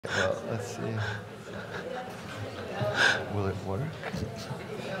Well, let's see. Will it work?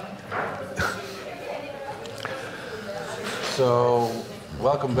 So,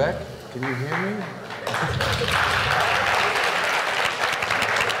 welcome back. Can you hear me?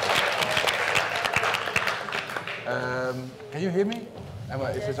 Can you hear me?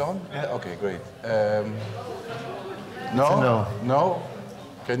 Is this on? Yeah. Okay, great. No? It's a no. No?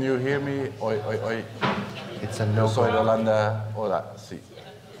 Can you hear me? Oi, oi, oi. It's a no. Soy Yolanda. Hola. Sí.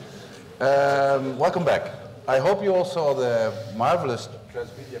 Welcome back. I hope you all saw the marvelous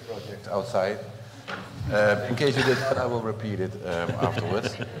transmedia project outside. In case you did not, I will repeat it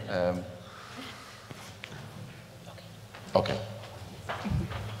afterwards. Okay.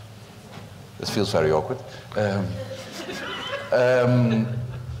 This feels very awkward.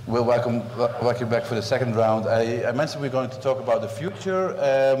 We'll welcome you back for the second round. I mentioned we're going to talk about the future.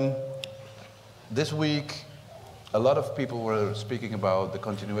 This week, a lot of people were speaking about the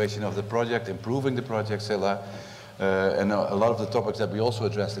continuation of the project, improving the project, CELA, and a lot of the topics that we also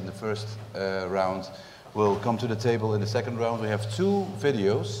addressed in the first round will come to the table in the second round. We have two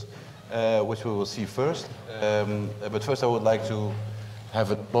videos, which we will see first. But first I would like to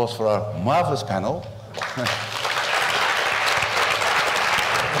have applause for our marvelous panel.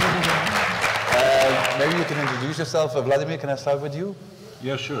 Maybe you can introduce yourself. Vladimir, can I start with you?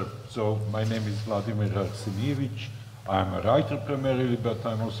 Yeah, sure. So my name is Vladimir Arsenijević. I'm a writer primarily, but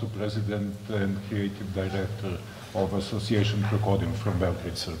I'm also president and creative director of Association Crocodium from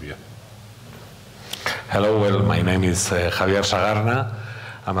Belgrade, Serbia. Hello, well, my name is Javier Sagarna.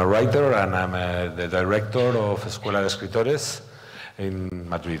 I'm a writer and I'm the director of Escuela de Escritores in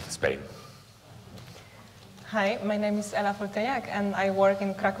Madrid, Spain. Hi, my name is Elżbieta Foltyniak and I work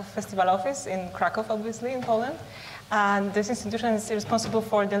in Kraków Festival Office in Kraków, obviously, in Poland. And this institution is responsible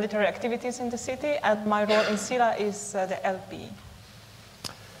for the literary activities in the city, and my role in CELA is the LP.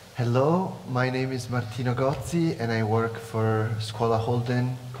 Hello, my name is Martino Gozzi and I work for Scuola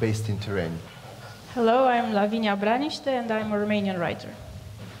Holden, based in Turin. Hello, I'm Lavinia Braniște and I'm a Romanian writer.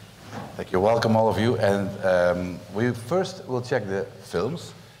 Thank you. Welcome, all of you. And we first will check the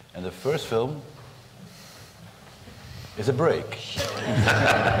films. And the first film is a break.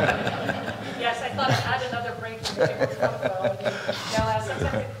 Yes, I thought I'd add another break to the table. Now,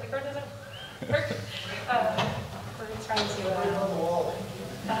 sometimes the clicker doesn't work. We're trying to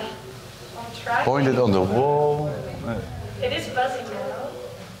try. Point it on the wall. It is buzzing now.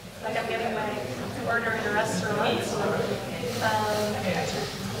 Like I'm getting my order in a restaurant.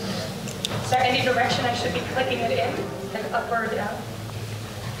 Is there any direction I should be clicking it in? Like up or down?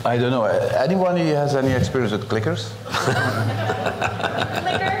 I don't know. Anyone who has any experience with clickers?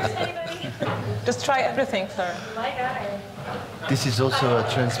 Clickers? Anybody? Just try everything, sir. My guy. This is also a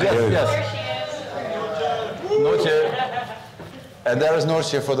transmedia. Yes, There yes. she is. Noortje. And there is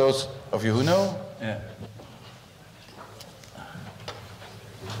Noortje for those of you who know. Yeah.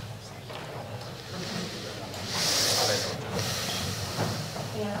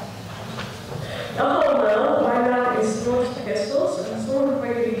 Allemaal, mijn naam is Noortje Kessels en sommigen van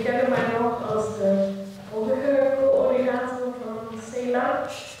jullie kennen mij nog als de vorige coördinator van CELA.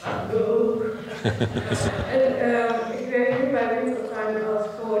 En ik werk nu bij Wintertuin als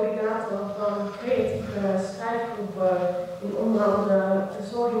coördinator van creatieve schrijfgroepen in onder andere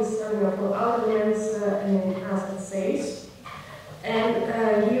verzorgingsinstellingen voor oudere mensen en in AZC's. En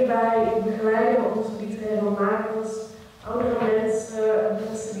hierbij begeleiden we onze literaire makers, oudere mensen,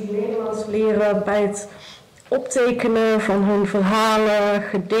 mensen die Nederlands leren bij het optekenen van hun verhalen,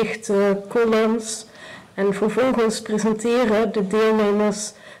 gedichten, columns. En vervolgens presenteren de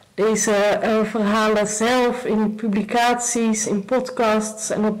deelnemers deze verhalen zelf in publicaties, in podcasts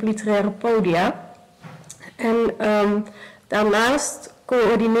en op literaire podia. En daarnaast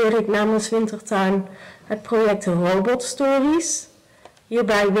coördineer ik namens Wintertuin het project Robot Stories.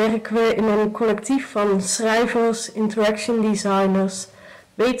 Hierbij werken we in een collectief van schrijvers, interaction designers,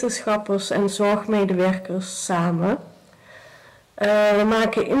 wetenschappers en zorgmedewerkers samen. We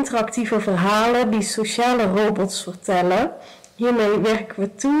maken interactieve verhalen die sociale robots vertellen. Hiermee werken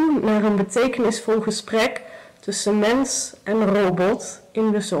we toe naar een betekenisvol gesprek tussen mens en robot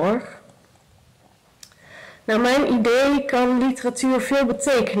in de zorg. Naar mijn idee kan literatuur veel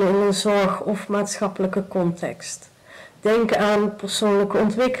betekenen in een zorg- of maatschappelijke context. Denk aan persoonlijke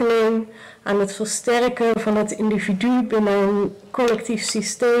ontwikkeling, aan het versterken van het individu binnen een collectief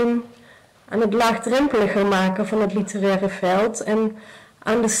systeem, aan het laagdrempeliger maken van het literaire veld en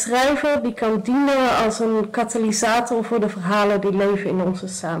aan de schrijver die kan dienen als een katalysator voor de verhalen die leven in onze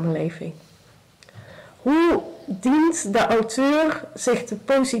samenleving. Hoe dient de auteur zich te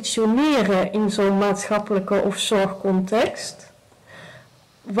positioneren in zo'n maatschappelijke of zorgcontext?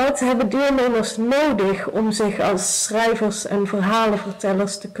 Wat hebben deelnemers nodig om zich als schrijvers en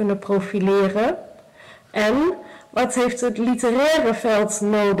verhalenvertellers te kunnen profileren? En wat heeft het literaire veld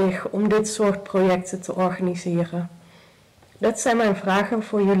nodig om dit soort projecten te organiseren? Dat zijn mijn vragen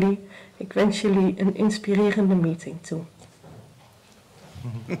voor jullie. Ik wens jullie een inspirerende meeting toe.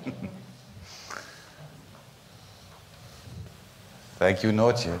 Thank you,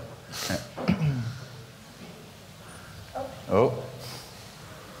 Noortje. Oh.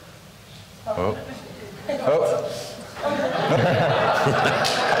 Oh. Oh.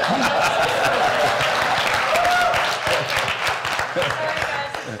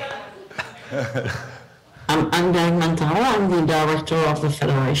 I'm Anne Bergman-Tahon. I'm the director of the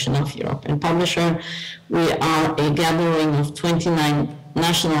Federation of European Publishers. We are a gathering of 29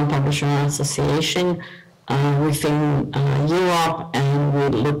 national publisher associations within Europe, and we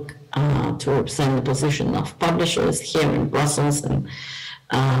look to represent the position of publishers here in Brussels and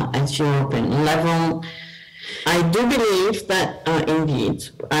at European level. I do believe that indeed,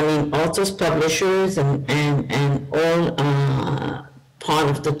 I mean, authors, publishers, and all part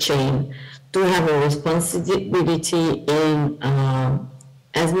of the chain do have a responsibility in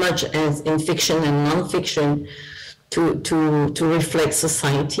as much as in fiction and non-fiction to reflect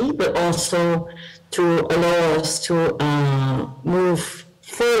society, but also to allow us to move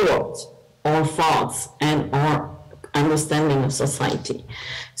forward our thoughts and our understanding of society.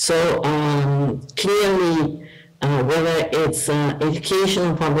 So clearly, whether it's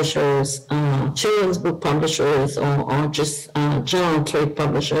educational publishers, children's book publishers, or just general trade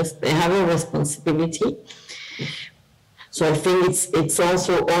publishers, they have a responsibility. So I think it's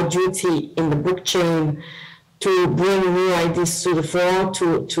also our duty in the book chain to bring new ideas to the fore,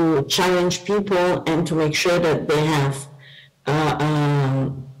 to challenge people, and to make sure that they have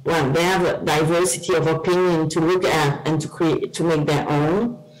they have a diversity of opinion to look at and to create, to make their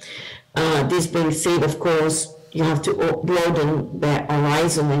own. This being said, of course, you have to broaden their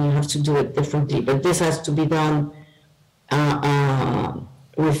horizon and you have to do it differently. But this has to be done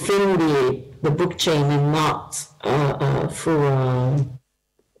within the book chain and not through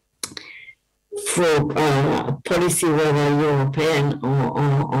policy, whether European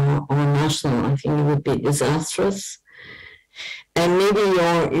or national. I think it would be disastrous. And maybe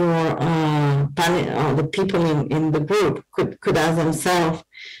your panel, or the people in the group could ask themselves,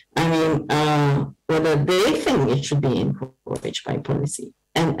 I mean, whether they think it should be encouraged by policy,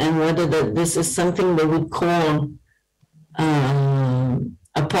 and whether this is something they would call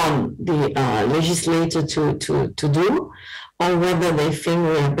upon the legislator to do, or whether they think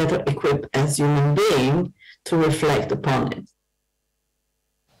we are better equipped as human beings to reflect upon it.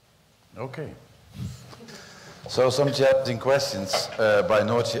 Okay. So some challenging questions by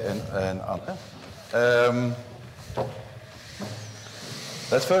Noortje and Anne.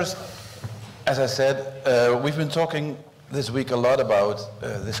 Let's first, as I said, we've been talking this week a lot about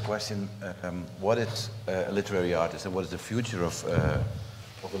this question, what is a literary artist and what is the future of a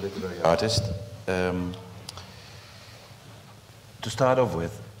literary artist? To start off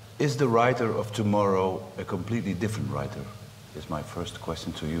with, is the writer of tomorrow a completely different writer? Is my first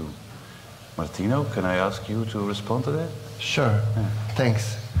question to you. Martino, can I ask you to respond to that? Sure, yeah.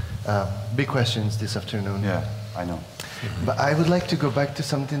 Thanks. Big questions this afternoon. Yeah, I know. But I would like to go back to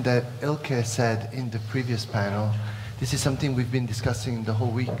something that Elke said in the previous panel. This is something we've been discussing the whole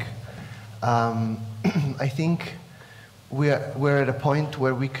week. I think we're at a point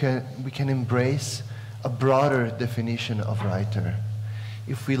where we can embrace a broader definition of writer.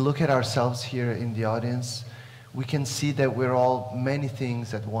 If we look at ourselves here in the audience, we can see that we're all many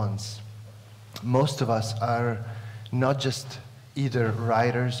things at once. Most of us are not just either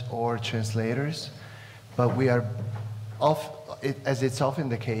writers or translators, but we are, as it's often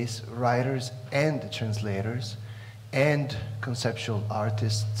the case, writers and translators, and conceptual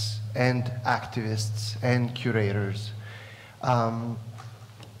artists, and activists, and curators,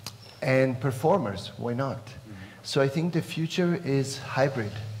 and performers, why not? So I think the future is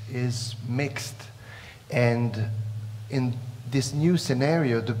hybrid, is mixed, and in this new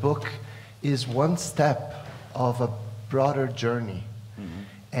scenario, the book is one step of a broader journey.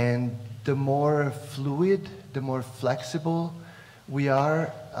 And the more fluid, the more flexible we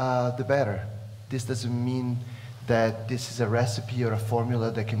are, the better. This doesn't mean that this is a recipe or a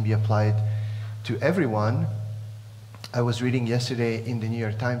formula that can be applied to everyone. I was reading yesterday in the New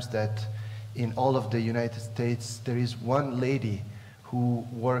York Times that in all of the United States, there is one lady who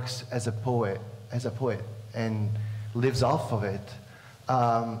works as a poet, and lives off of it.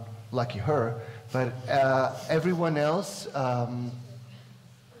 Lucky her. But everyone else on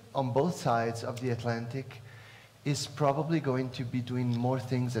both sides of the Atlantic is probably going to be doing more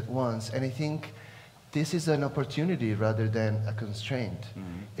things at once. And I think this is an opportunity rather than a constraint.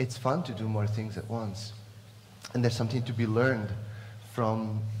 It's fun to do more things at once. And there's something to be learned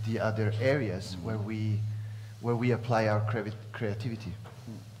from the other areas where we apply our creativity.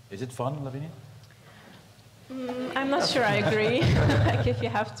 Is it fun, Lavinia? I'm not sure I agree. Like if you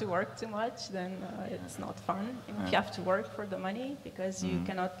have to work too much, then it's not fun. If you have to work for the money because you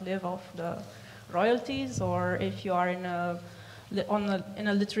cannot live off the royalties, or if you are in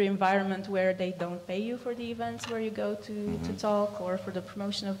a literary environment where they don't pay you for the events where you go to talk, or for the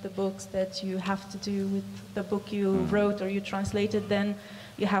promotion of the books that you have to do with the book you wrote or you translated, then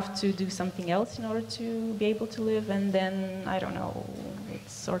you have to do something else in order to be able to live, and then, I don't know, it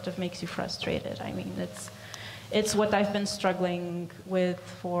sort of makes you frustrated. I mean, it's what I've been struggling with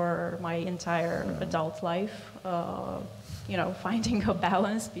for my entire adult life, you know, finding a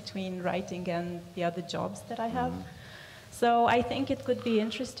balance between writing and the other jobs that I have. So I think it could be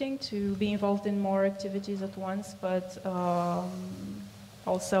interesting to be involved in more activities at once, but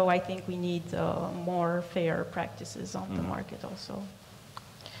also I think we need more fair practices on the market also.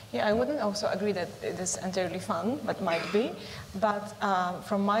 Yeah, I wouldn't also agree that it is entirely fun, but might be. But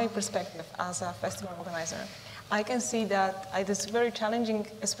from my perspective as a festival organizer, I can see that it is very challenging,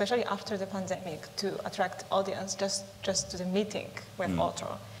 especially after the pandemic, to attract audience just to the meeting with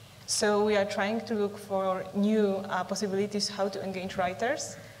author. So we are trying to look for new possibilities how to engage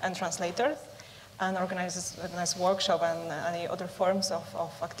writers and translators, and organize workshop and any other forms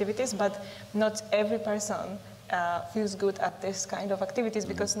of activities. But not every person feels good at this kind of activities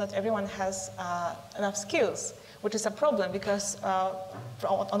because not everyone has enough skills, which is a problem because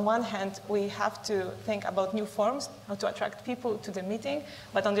on one hand, we have to think about new forms, how to attract people to the meeting,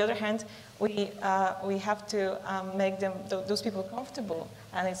 but on the other hand, we have to make those people comfortable,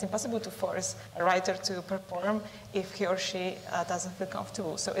 and it's impossible to force a writer to perform if he or she doesn't feel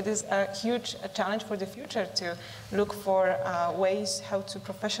comfortable. So it is a huge challenge for the future to look for ways how to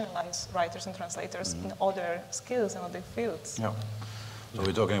professionalize writers and translators in other skills and other fields. Yeah. So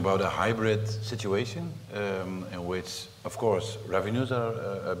we're talking about a hybrid situation in which, of course, revenues are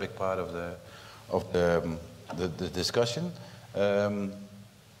a big part of the discussion.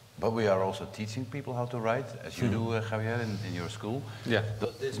 But we are also teaching people how to write, as you do, Javier, in your school. Yeah.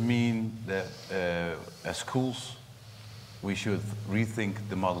 Does this mean that as schools we should rethink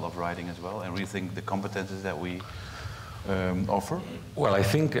the model of writing as well and rethink the competences that we offer? Well, I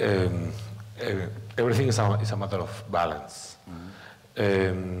think everything is a matter of balance.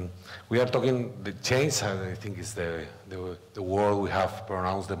 We are talking, the change, I think, is the word we have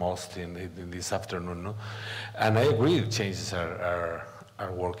pronounced the most in this afternoon. No? And I agree, changes are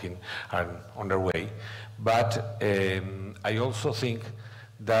working, are on their way. But I also think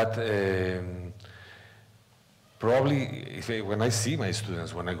that probably when I see my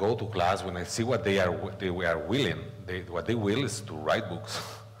students, when I go to class, when I see what they are willing, what they will is to write books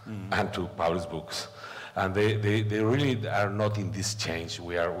and to publish books. And they really are not in this change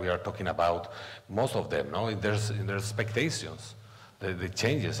we are talking about, most of them, no? In their expectations. The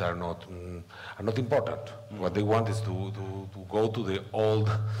changes are not important. What they want is to go to the old,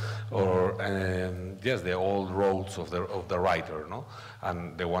 or the old roles of the writer, no?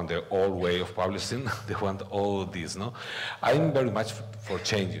 And they want the old way of publishing. They want all this, no? I'm very much for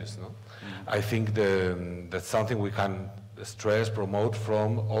changes, no? I think that's something we can stress, promote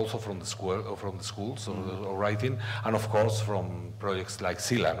also from the school, or from the schools of writing, and of course from projects like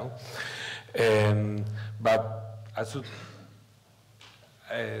CELA, no? But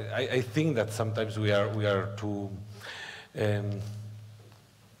I think that sometimes we are too.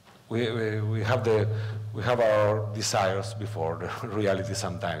 We have our desires before the reality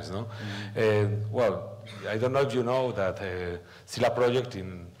sometimes, no? Well, I don't know if you know that CELA project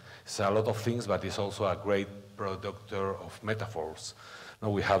is a lot of things, but it's also a great productor of metaphors. Now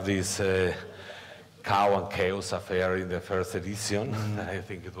we have this cow and chaos affair in the first edition. I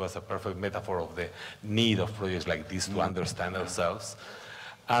think it was a perfect metaphor of the need of projects like this to understand ourselves.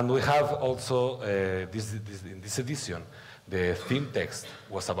 And we have also, in this edition, the theme text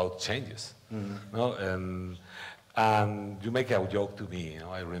was about changes. No? And you make a joke to me,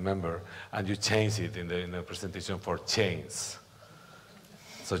 I remember, and you changed it in the presentation for chains.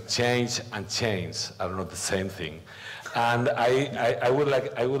 So change and change are not the same thing. And I would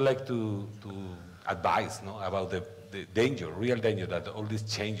like to advise, no, about the danger, real danger, that all these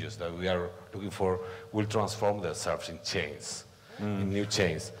changes that we are looking for will transform themselves in chains, in new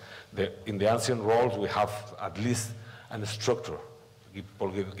chains. In the ancient roles, we have at least a structure.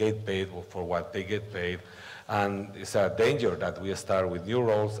 People get paid for what they get paid, And it's a danger that we start with new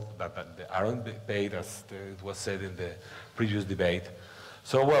roles that aren't paid, as it was said in the previous debate.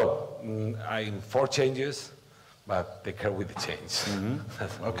 So, well, I'm for changes, but take care with the change.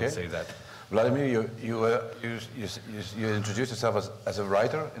 Okay. Say that. Vladimir, you introduced yourself as a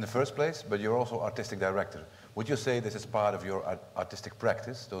writer in the first place, but you're also artistic director. Would you say this is part of your artistic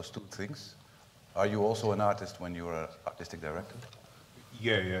practice, those two things? Are you also an artist when you're an artistic director?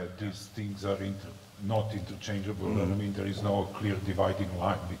 Yeah, these things are not interchangeable. I mean, there is no clear dividing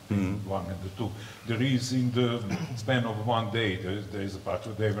line between one and the two. There is, in the span of one day, there is a part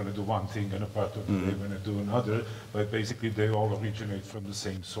of the day when I do one thing and a part of the day when I do another, but basically they all originate from the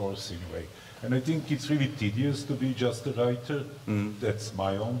same source in a way. And I think it's really tedious to be just a writer. That's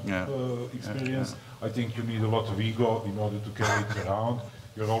my own experience. I think you need a lot of ego in order to carry it around.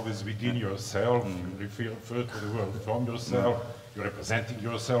 You're always within yourself, you refer to the world from yourself, you're representing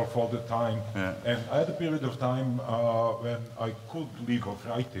yourself all the time. And I had a period of time when I could live of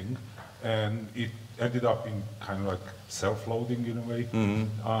writing, and it ended up in kind of like self-loathing in a way.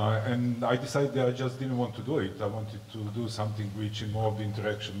 And I decided that I just didn't want to do it. I wanted to do something which involved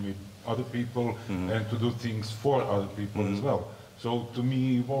interaction with other people and to do things for other people as well. So to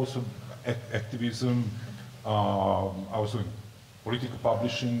me, also activism, I was doing political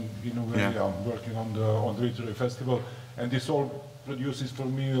publishing in a way. I'm working on the literary festival, and this all produces for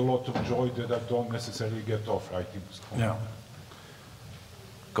me a lot of joy that I don't necessarily get off writing school.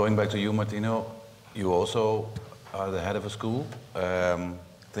 Going back to you, Martino, you also are the head of a school,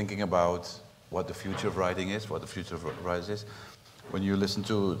 thinking about what the future of writing is, what the future of writers is. When you listen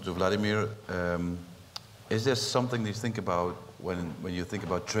to Vladimir, is there something you think about when you think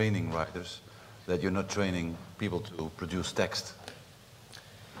about training writers, that you're not training people to produce text?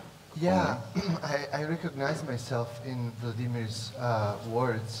 Yeah, I recognize myself in Vladimir's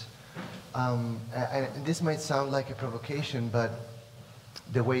words. And this might sound like a provocation, but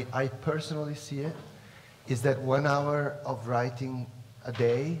the way I personally see it is that 1 hour of writing a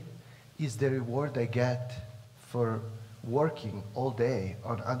day is the reward I get for working all day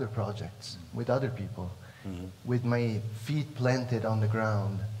on other projects with other people, with my feet planted on the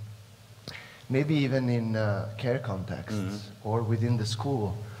ground, maybe even in care contexts or within the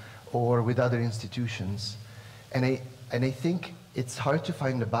school or with other institutions. And I think it's hard to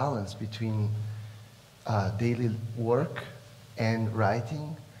find a balance between daily work and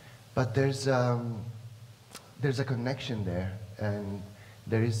writing, but there's a connection there, and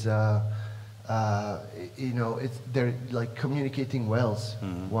there is they're like communicating wells,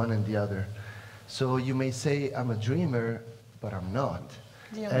 one and the other. So you may say I'm a dreamer, but I'm not.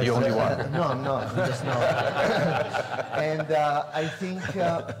 The only one. No, I'm not. I'm just not. And I think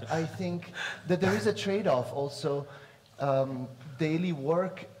that there is a trade-off also. Daily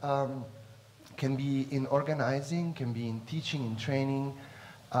work can be in organizing, can be in teaching, in training.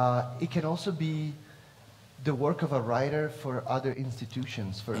 It can also be the work of a writer for other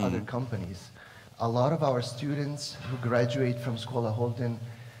institutions, for other companies. A lot of our students who graduate from Scuola Holden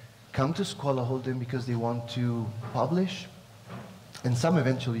come to Scuola Holden because they want to publish, and some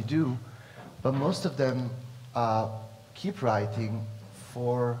eventually do, but most of them keep writing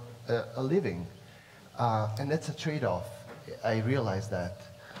for a living. And that's a trade-off. I realize that.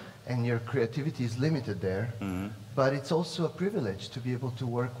 And your creativity is limited there, but it's also a privilege to be able to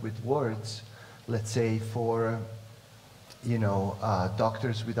work with words, let's say for,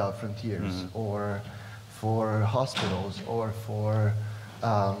 Doctors Without Frontiers, or for hospitals, or for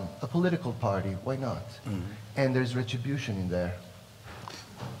a political party. Why not? And there's retribution in there.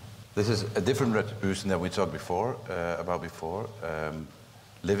 This is a different retribution than we talked about before.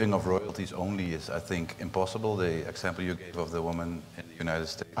 Living of royalties only is, I think, impossible. The example you gave of the woman in the United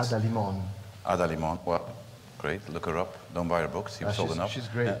States. Ada Limon. Ada Limon, well, great, look her up. Don't buy her books, she's sold enough. She's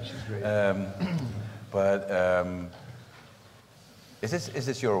great, she's great. Is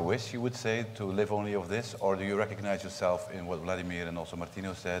this your wish, you would say, to live only of this? Or do you recognize yourself in what Vladimir and also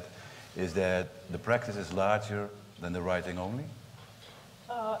Martino said, is that the practice is larger than the writing only?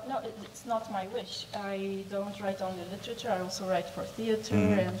 No, it's not my wish. I don't write only literature, I also write for theater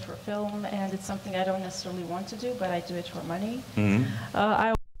and for film, and it's something I don't necessarily want to do, but I do it for money.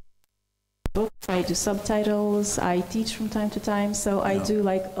 I do subtitles, I teach from time to time, so I do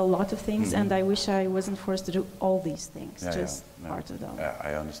like a lot of things, and I wish I wasn't forced to do all these things, just part of them. Yeah,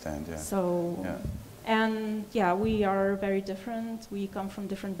 I understand, So, and we are very different. We come from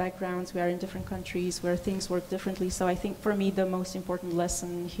different backgrounds. We are in different countries where things work differently. So I think for me the most important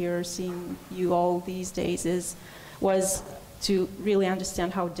lesson here, seeing you all these days, was to really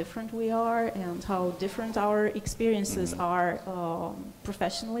understand how different we are and how different our experiences are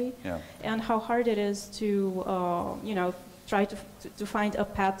professionally, and how hard it is to, you know, try to find a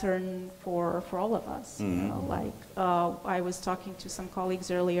pattern for all of us. You know, like I was talking to some colleagues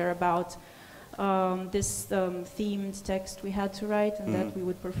earlier about this themed text we had to write and that we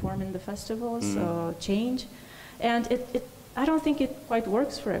would perform in the festivals, Change, and I don't think it quite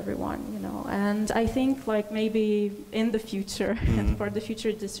works for everyone, you know, and I think like maybe in the future, and for the future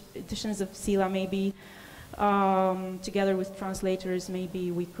editions of CELA, maybe together with translators,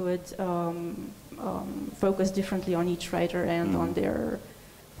 maybe we could focus differently on each writer and on their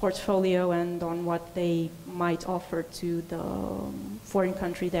portfolio and on what they might offer to the foreign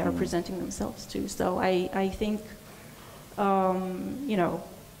country they are presenting themselves to. So I think, you know,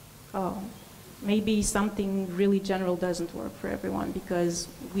 maybe something really general doesn't work for everyone because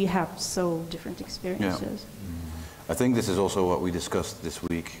we have so different experiences. I think this is also what we discussed this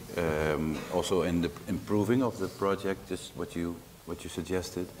week, also in the improving of the project, just what you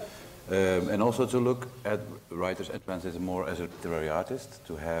suggested, and also to look at writers and translators more as a literary artist,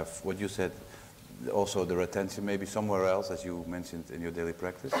 to have what you said, also their attention maybe somewhere else, as you mentioned in your daily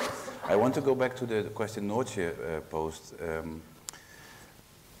practice. I want to go back to the question Noortje posed.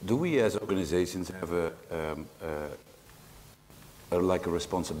 Do we as organizations have like a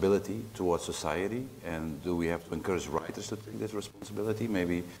responsibility towards society, and do we have to encourage writers to take this responsibility?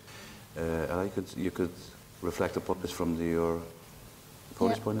 Maybe you could reflect upon this from your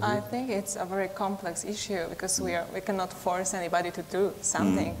Polish point of view. I think it's a very complex issue because we cannot force anybody to do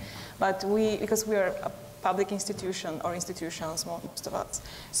something, but because we are a public institution or institutions, most of us.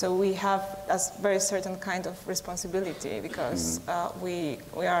 So we have a very certain kind of responsibility because we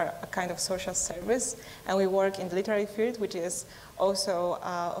are a kind of social service, and we work in the literary field, which is also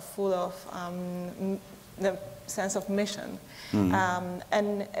full of the sense of mission.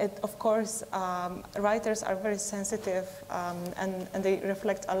 And of course, writers are very sensitive and they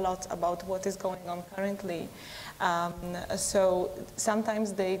reflect a lot about what is going on currently. So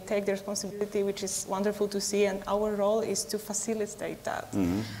sometimes they take the responsibility, which is wonderful to see, and our role is to facilitate that.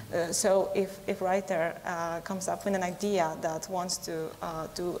 So if a writer comes up with an idea that wants to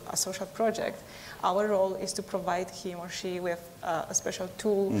do a social project, our role is to provide him or she with a special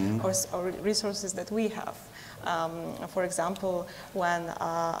tool or resources that we have. For example, when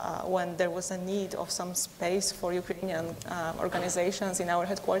there was a need of some space for Ukrainian organizations in our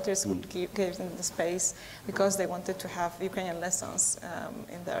headquarters, we gave them the space because they wanted to have Ukrainian lessons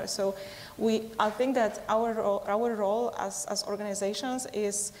in there. So I think that our role as organizations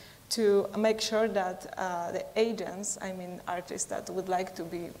is to make sure that the agents, I mean artists that would like to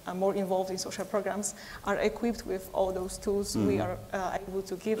be more involved in social programs, are equipped with all those tools we are able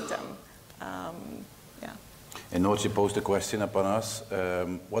to give them. And Noortje posed a question upon us.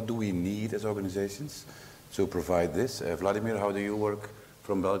 What do we need as organizations to provide this? Vladimir, how do you work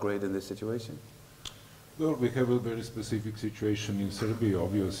from Belgrade in this situation? Well, we have a very specific situation in Serbia,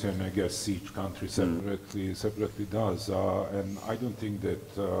 obviously, and I guess each country separately does. And I don't think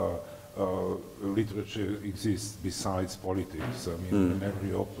that literature exists besides politics. I mean, whenever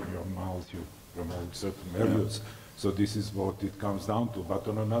you open your mouth, you promote certain values. So this is what it comes down to. But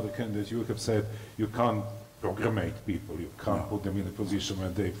on another hand, as you have said, you can't programmate people. You can't put them in a position where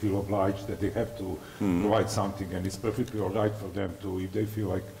they feel obliged that they have to provide something, and it's perfectly all right for them to, if they feel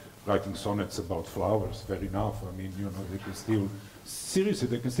like writing sonnets about flowers, fair enough. I mean, you know, they can still, seriously,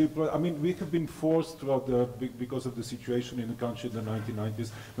 they can still, I mean, we have been forced throughout because of the situation in the country in the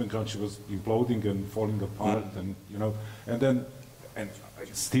 1990s, when the country was imploding and falling apart, and, you know, and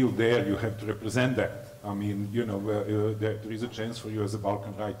still there you have to represent that. I mean, you know, there is a chance for you as a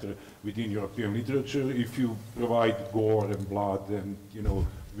Balkan writer within European literature if you provide gore and blood and, you know,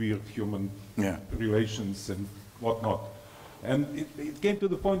 weird human relations and whatnot. And it came to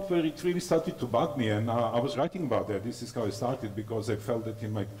the point where it really started to bug me, and I was writing about that. This is how I started, because I felt that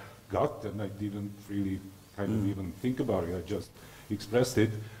in my gut, and I didn't really kind of even think about it. I just expressed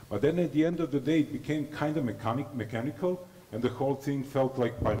it. But then at the end of the day, it became kind of mechanical. And the whole thing felt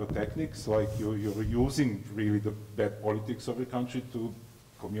like pyrotechnics, like you're using really the bad politics of the country to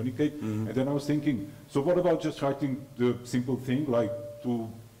communicate. And then I was thinking, so what about just writing the simple thing, like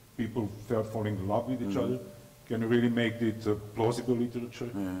two people falling in love with each other? Can you really make it plausible literature?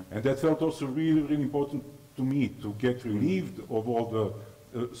 And that felt also really, really important to me, to get relieved of all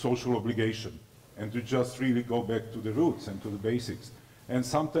the social obligation and to just really go back to the roots and to the basics. And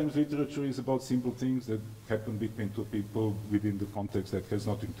sometimes literature is about simple things that happen between two people within the context that has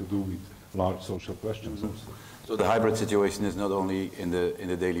nothing to do with large social questions also. So the hybrid situation is not only in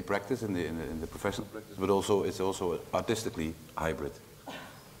the daily practice, in the professional practice, but also it's also artistically hybrid.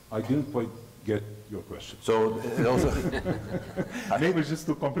 I didn't quite get your question. So it also maybe it's just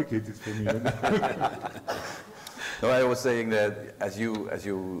too complicated for me. No, I was saying that as you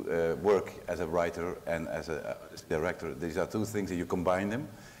work as a writer and as a director, these are two things that you combine them.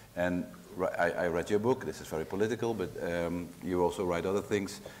 And I read your book. This is very political, but you also write other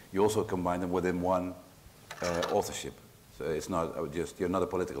things. You also combine them within one authorship. So it's not just, you're not a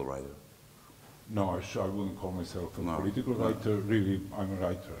political writer. No, I wouldn't call myself a political writer. Really, I'm a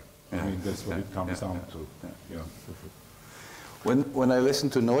writer. I mean, that's what it comes down to. Yeah. When I listen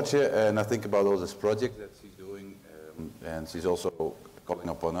to Noortje and I think about all this project that she's doing, and she's also calling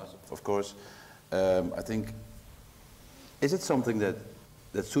upon us, of course, I think, is it something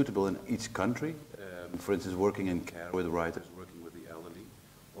that's suitable in each country? For instance, working in care with writers, working with the elderly,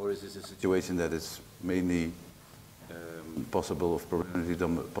 or is this a situation that is mainly possible in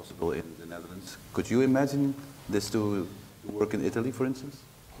the Netherlands? Could you imagine this to work in Italy, for instance?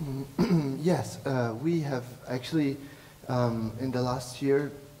 Yes, we have actually, in the last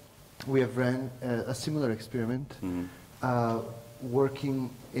year, we have ran a similar experiment, working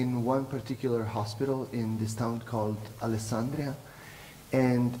in one particular hospital in this town called Alessandria,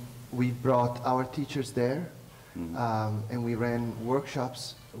 and we brought our teachers there, and we ran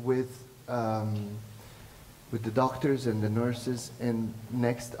workshops with the doctors and the nurses, and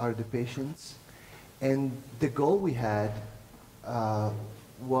next are the patients. And the goal we had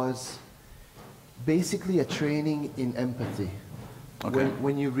was basically a training in empathy. Okay.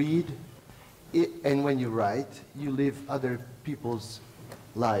 When you read it and when you write, you live other people's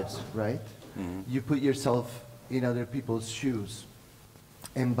lives, right? You put yourself in other people's shoes.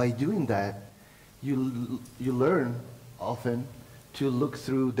 And by doing that, you learn often to look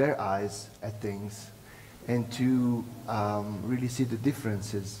through their eyes at things and to really see the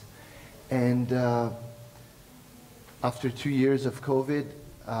differences. And after 2 years of COVID,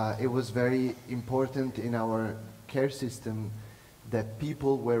 it was very important in our care system that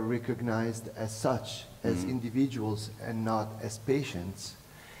people were recognized as such, as individuals and not as patients.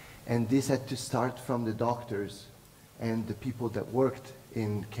 And this had to start from the doctors and the people that worked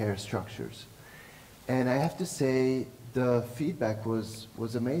in care structures. And I have to say, the feedback was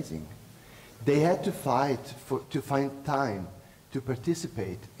amazing. They had to fight to find time to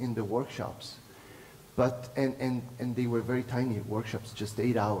participate in the workshops. And they were very tiny workshops, just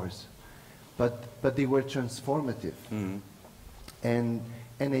 8 hours. But they were transformative. And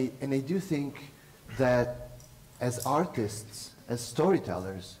I do think that as artists, as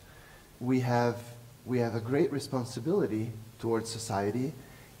storytellers, we have a great responsibility towards society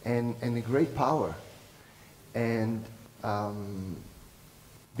and a great power. And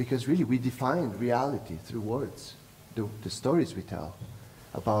because really we define reality through words, the stories we tell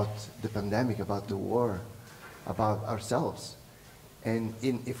about the pandemic, about the war, about ourselves. And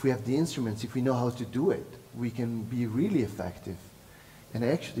if we have the instruments, if we know how to do it, we can be really effective. And I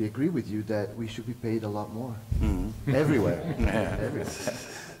actually agree with you that we should be paid a lot more. Everywhere. Everywhere.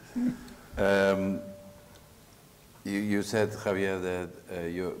 You said, Javier, that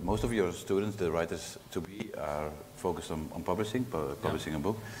most of your students, the writers-to-be, are focused on publishing a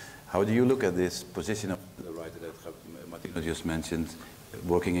book. How do you look at this position of the writer that Martino just mentioned,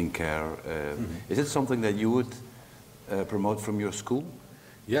 working in care? Is it something that you would promote from your school?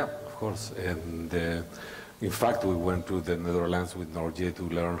 Yeah, of course. And in fact, we went to the Netherlands with Noortje to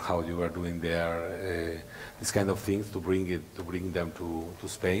learn how you are doing there, these kind of things, to bring them to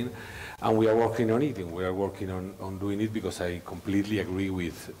Spain. And we are working on it, and we are working on doing it because I completely agree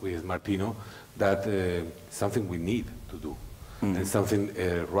with Martino that something we need to do, and something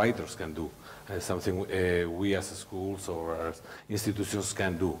writers can do, and something we as schools or as institutions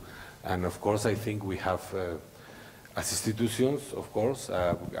can do. And of course, I think we have, as institutions, of course,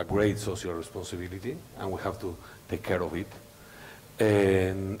 a great social responsibility, and we have to take care of it.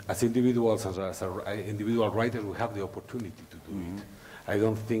 And as individuals, as individual writers, we have the opportunity to do it. I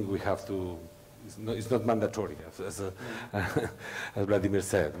don't think we have to, it's not mandatory, as Vladimir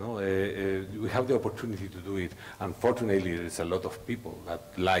said. No? We have the opportunity to do it. Unfortunately, there's a lot of people that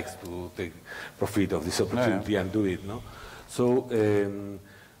likes to take profit of this opportunity and do it. No? So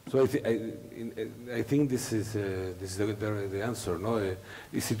I think this is the answer. No,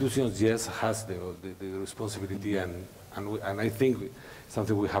 institutions, yes, has the responsibility, and I think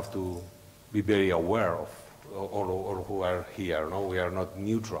something we have to be very aware of, or who are here. No, we are not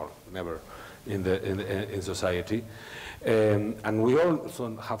neutral, never, in society, and we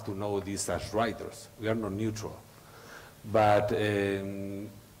also have to know this as writers. We are not neutral, but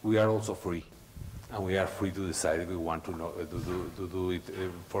we are also free. And we are free to decide if we want to do it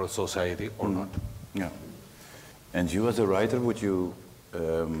for society or not. Yeah. And you as a writer, would you,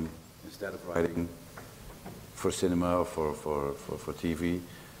 instead of writing for cinema or for TV,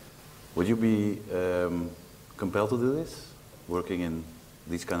 would you be compelled to do this, working in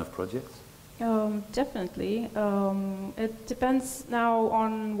these kind of projects? Definitely. It depends now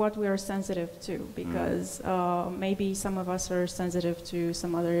on what we are sensitive to, because maybe some of us are sensitive to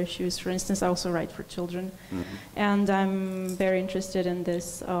some other issues. For instance, I also write for children, and I'm very interested in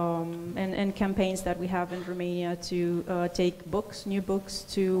this, and campaigns that we have in Romania to take books, new books,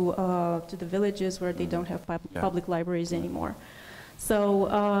 to the villages where they don't have public libraries anymore.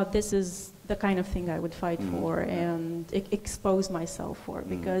 So this is the kind of thing I would fight for and expose myself for,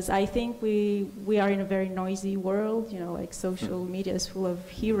 because I think we are in a very noisy world, you know, like social media is full of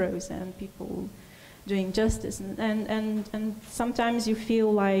heroes and people doing justice, and sometimes you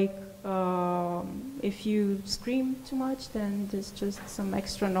feel like if you scream too much, then there's just some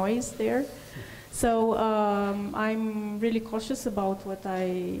extra noise there. So I'm really cautious about what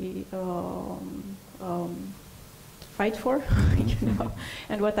I fight for, you know,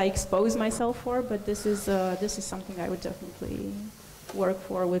 and what I expose myself for. But this is something I would definitely work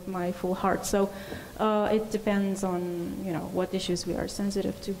for with my full heart. So it depends on, you know, what issues we are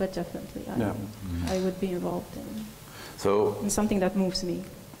sensitive to, but definitely I would be involved in something that moves me.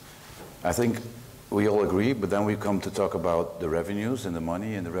 I think we all agree, but then we come to talk about the revenues and the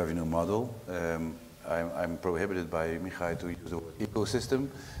money and the revenue model. I'm prohibited by Mihai to use the word ecosystem,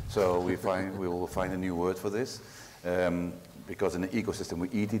 so we will find a new word for this. Because in the ecosystem we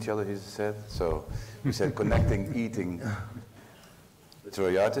eat each other, he said. So we said connecting, eating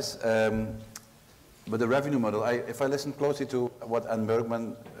literary artists. But the revenue model, if I listen closely to what Anne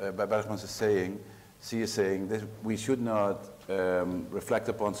Bergman is saying, she is saying that we should not reflect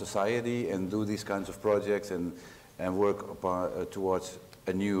upon society and do these kinds of projects and work upon, towards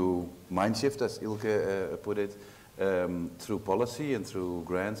a new mind shift, as Ilke put it, through policy and through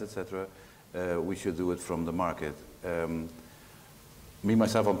grants, etc. We should do it from the market. Me,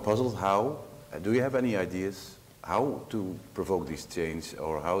 myself, I'm puzzled how. Do you have any ideas how to provoke this change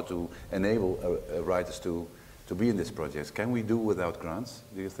or how to enable writers to be in this project? Can we do without grants,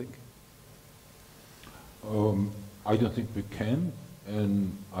 do you think? I don't think we can,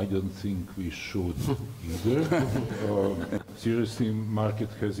 and I don't think we should either. Seriously, market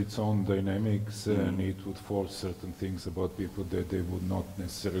has its own dynamics, and it would force certain things about people that they would not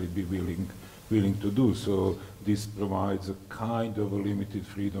necessarily be willing to do. So this provides a kind of a limited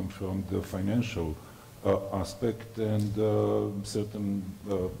freedom from the financial aspect, and certain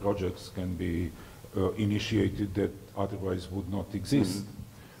projects can be initiated that otherwise would not exist.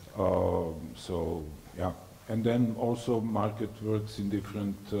 So yeah, and then also market works in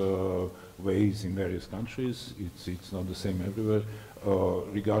different ways in various countries. It's not the same everywhere.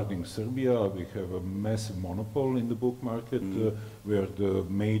 Regarding Serbia, we have a massive monopoly in the book market, where the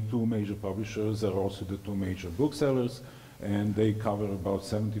two major publishers are also the two major booksellers, and they cover about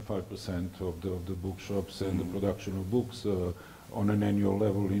 75% of the bookshops and the production of books on an annual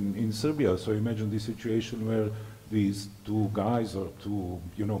level in Serbia. So imagine the situation where these two guys or two,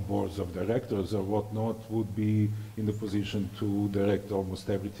 you know, boards of directors or whatnot would be in the position to direct almost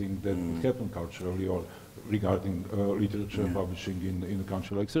everything that would happen culturally or regarding literature publishing in a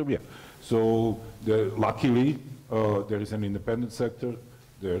country like Serbia. So luckily there is an independent sector,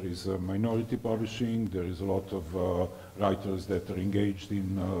 there is minority publishing, there is a lot of writers that are engaged in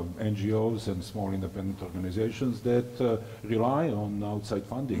NGOs and small independent organizations that rely on outside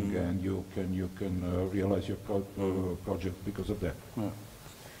funding, and you can realize your project because of that.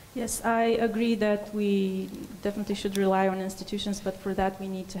 Yes, I agree that we definitely should rely on institutions, but for that we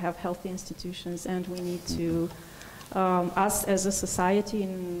need to have healthy institutions, and we need to, us as a society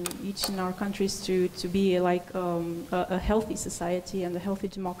in our countries, to be like a healthy society and a healthy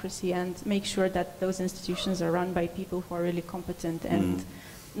democracy, and make sure that those institutions are run by people who are really competent and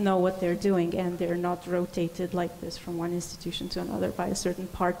know what they're doing, and they're not rotated like this from one institution to another by a certain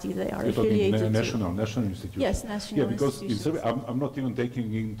party they are affiliated to. National institutions. Yes, national because institutions. In Serbia, I'm not even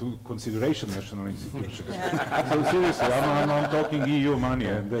taking into consideration national institutions. So seriously, I'm talking EU money,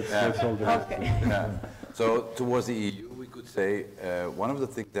 and that's all there is. So towards the EU, we could say one of the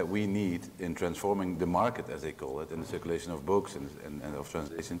things that we need in transforming the market, as they call it, in the circulation of books and of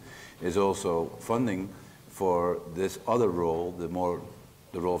translation, is also funding for this other role, the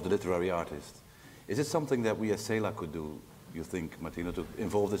role of the literary artist. Is it something that we as CELA could do, you think, Martino, to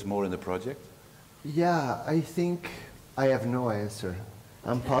involve this more in the project? Yeah, I think I have no answer.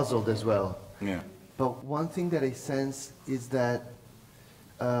 I'm puzzled as well. Yeah. But one thing that I sense is that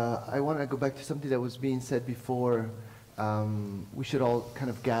I want to go back to something that was being said before. We should all kind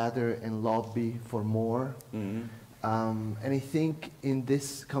of gather and lobby for more. Mm-hmm. And I think in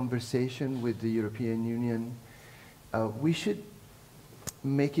this conversation with the European Union, we should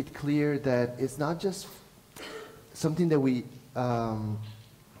make it clear that it's not just something that we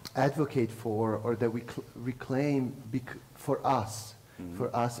advocate for or that we reclaim for us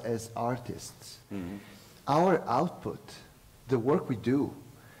as artists. Mm-hmm. Our output, the work we do,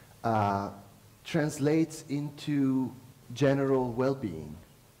 translates into general well-being.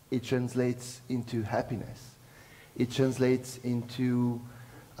 It translates into happiness. It translates into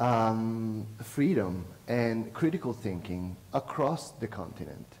freedom and critical thinking across the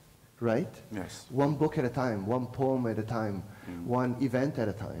continent, right? Yes. One book at a time, one poem at a time, one event at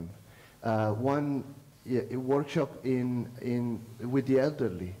a time, one workshop with the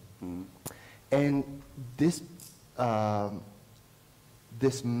elderly. And this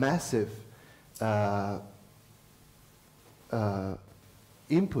massive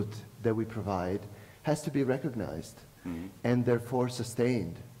input that we provide has to be recognized and therefore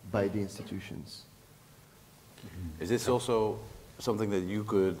sustained by the institutions. Is this also something that you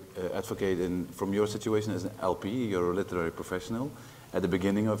could advocate from your situation as an LP, you're a literary professional, at the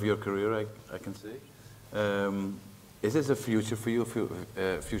beginning of your career, I can say? Is this a future for you,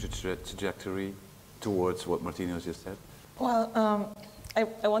 future trajectory towards what Martino just said? Well,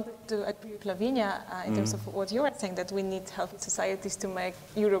 I wanted to agree with Lavinia in terms of what you were saying, that we need healthy societies to make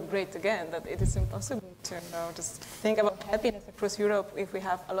Europe great again, that it is impossible to just think about happiness across Europe if we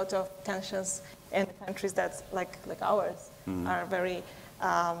have a lot of tensions in countries that, like ours, are very,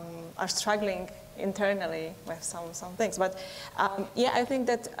 are struggling internally with some things. But yeah, I think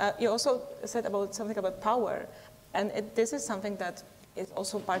that you also said something about power, and this is something that is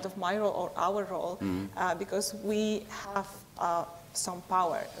also part of my role or our role, because we have some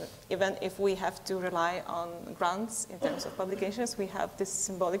power. Even if we have to rely on grants in terms of publications, we have this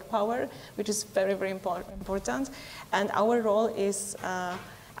symbolic power, which is very, very important. And our role is,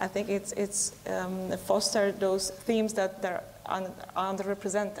 I think it's foster those themes that are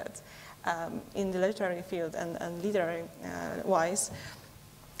underrepresented in the literary field and literary wise.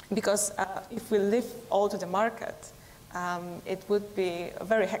 Because if we leave all to the market, it would be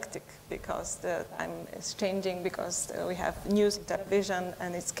very hectic because the time is changing, because we have news and television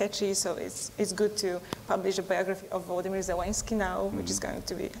and it's catchy, so it's good to publish a biography of Vladimir Arsenijević now, which is going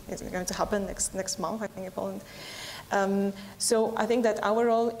to happen next month, I think, in Poland. So I think that our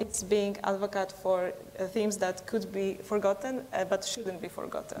role is being advocate for themes that could be forgotten but shouldn't be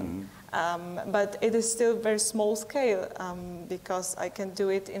forgotten. But it is still very small scale because I can do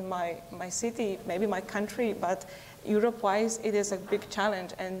it in my city, maybe my country, but Europe-wise, it is a big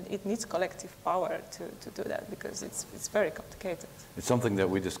challenge, and it needs collective power to do that, because it's very complicated. It's something that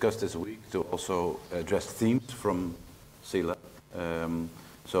we discussed this week to also address themes from CELA.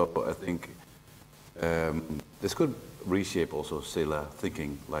 So I think this could reshape also CELA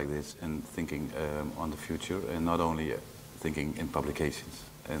thinking like this, and thinking on the future, and not only thinking in publications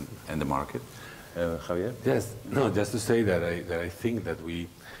and the market. Javier? Yes, no, just to say that I think that we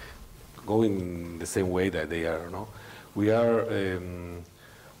go in the same way that they are. No, we are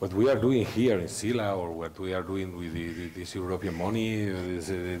what we are doing here in CELA, or what we are doing with this European money,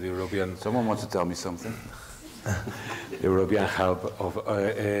 the European. Someone wants to tell me something. The European help of.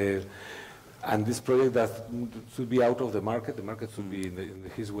 And this project that should be out of the market should be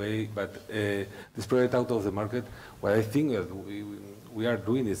in his way, but this project out of the market, what I think that we are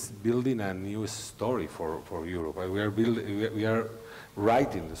doing is building a new story for Europe. We are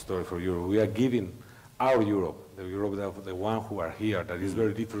writing the story for Europe. We are giving our Europe, the Europe of the one who are here, that is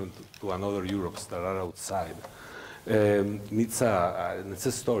very different to another Europes that are outside. It's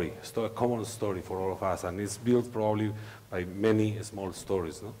a story, a common story for all of us, and it's built probably by many small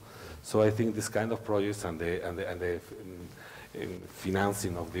stories. No? So I think this kind of projects and the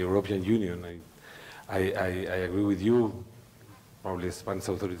financing of the European Union, I agree with you. Probably Spanish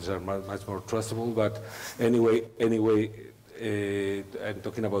authorities are much more trustable, but anyway, I'm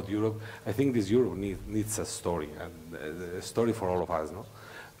talking about Europe. I think this Europe needs a story, and a story for all of us, no?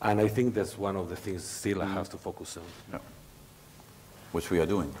 And I think that's one of the things still I have to focus on. Yeah. Which we are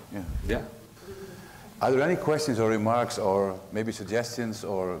doing. Yeah. Yeah. Are there any questions or remarks or maybe suggestions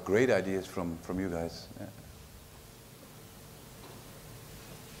or great ideas from you guys? Yeah.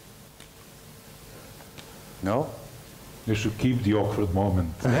 No? You should keep the awkward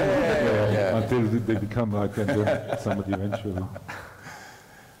moment until they become like, and then somebody eventually.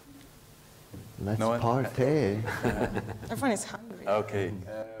 Let's party. Everyone is hungry. Okay.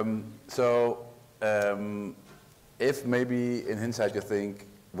 If maybe in hindsight you think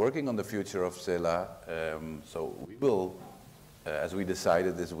working on the future of CELA. So we will, as we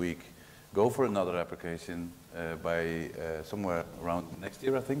decided this week, go for another application by somewhere around next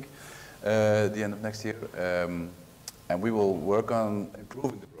year, I think, the end of next year. And we will work on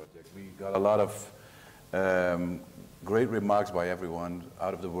improving the project. We got a lot of great remarks by everyone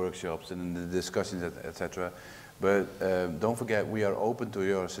out of the workshops and in the discussions, etc. But don't forget, we are open to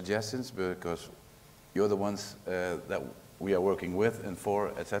your suggestions because you're the ones that we are working with and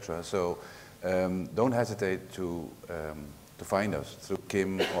for, etc. So don't hesitate to find us through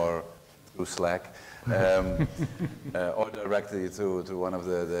Kim or through Slack, or directly to one of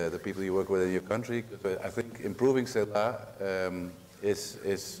the people you work with in your country. But I think improving CELA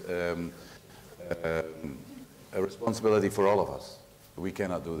is a responsibility for all of us. We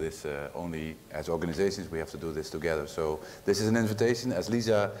cannot do this only as organizations, we have to do this together. So this is an invitation, as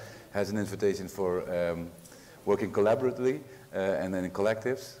Lisa has an invitation for working collaboratively and then in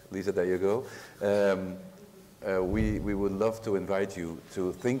collectives. Lisa, there you go. We would love to invite you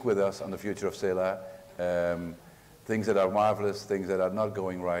to think with us on the future of CELA, things that are marvelous, things that are not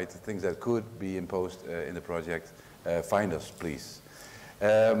going right, things that could be imposed in the project. Find us, please.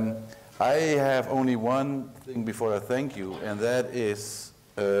 I have only one thing before I thank you, and that is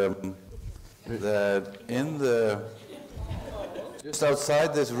that in the, just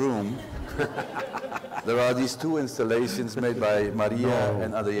outside this room, there are these two installations made by Maria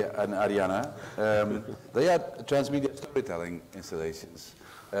and Ariana. They are transmedia storytelling installations.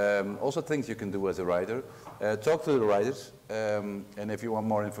 Also things you can do as a writer. Talk to the writers, and if you want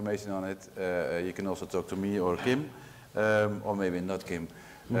more information on it, you can also talk to me or Kim, or maybe not Kim,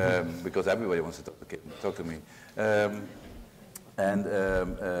 because everybody wants to talk to me. And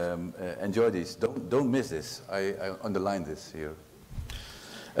enjoy these. Don't miss this. I underline this here.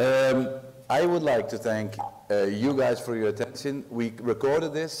 I would like to thank you guys for your attention. We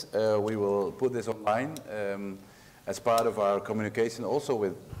recorded this. We will put this online as part of our communication also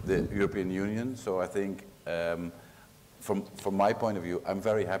with the European Union. So I think from my point of view, I'm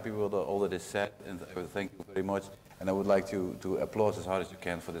very happy with all that is said, and I would thank you very much. And I would like to applaud as hard as you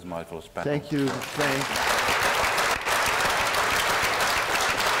can for this marvelous panel. Thank you, Frank.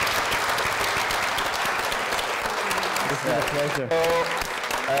 This is a pleasure.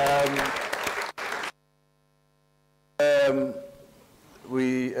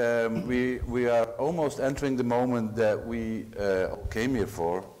 We are almost entering the moment that we came here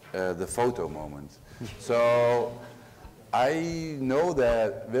for, the photo moment. So I know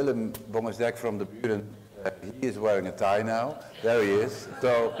that Willem Bongersdek from the Buren, he is wearing a tie now. There he is.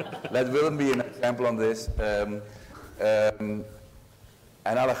 So let Willem be an example on this. And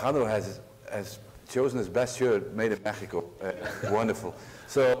Alejandro has chosen his best shirt made in Mexico. Wonderful.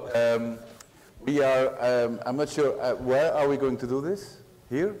 So we are, I'm not sure, where are we going to do this?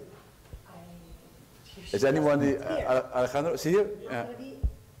 Here? Is anyone, Alejandro, is he here? Yeah.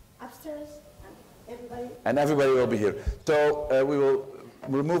 Upstairs, everybody. And everybody will be here. So we will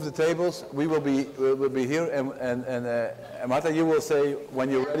remove the tables. We will be here, and Marta, you will say when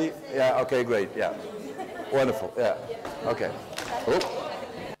you're ready. Yeah. Okay. Great. Yeah. Wonderful. Yeah. Okay. Oh.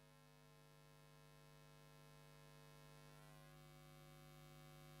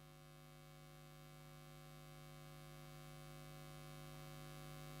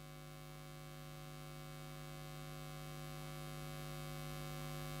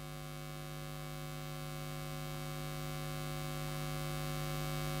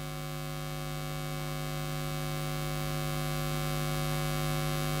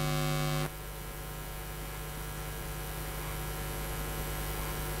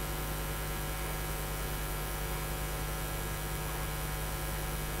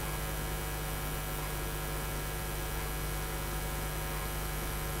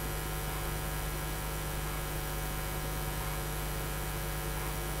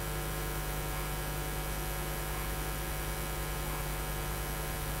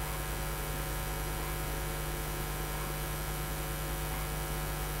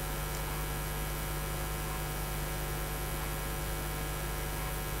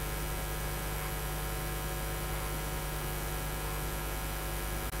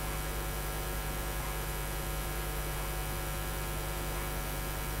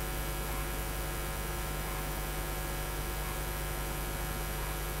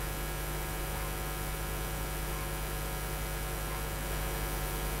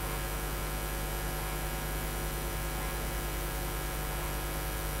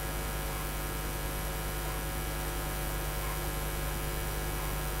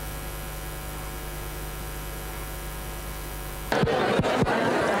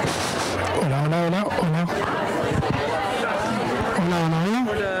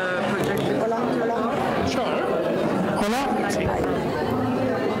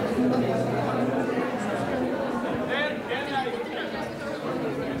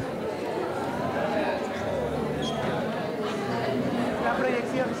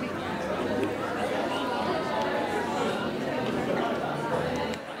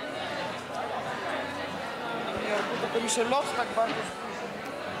 nasze lot tak bardzo...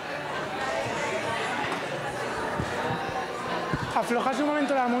 Aflojas un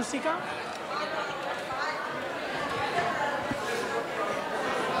momento la música.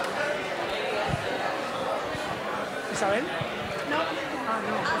 Isabel.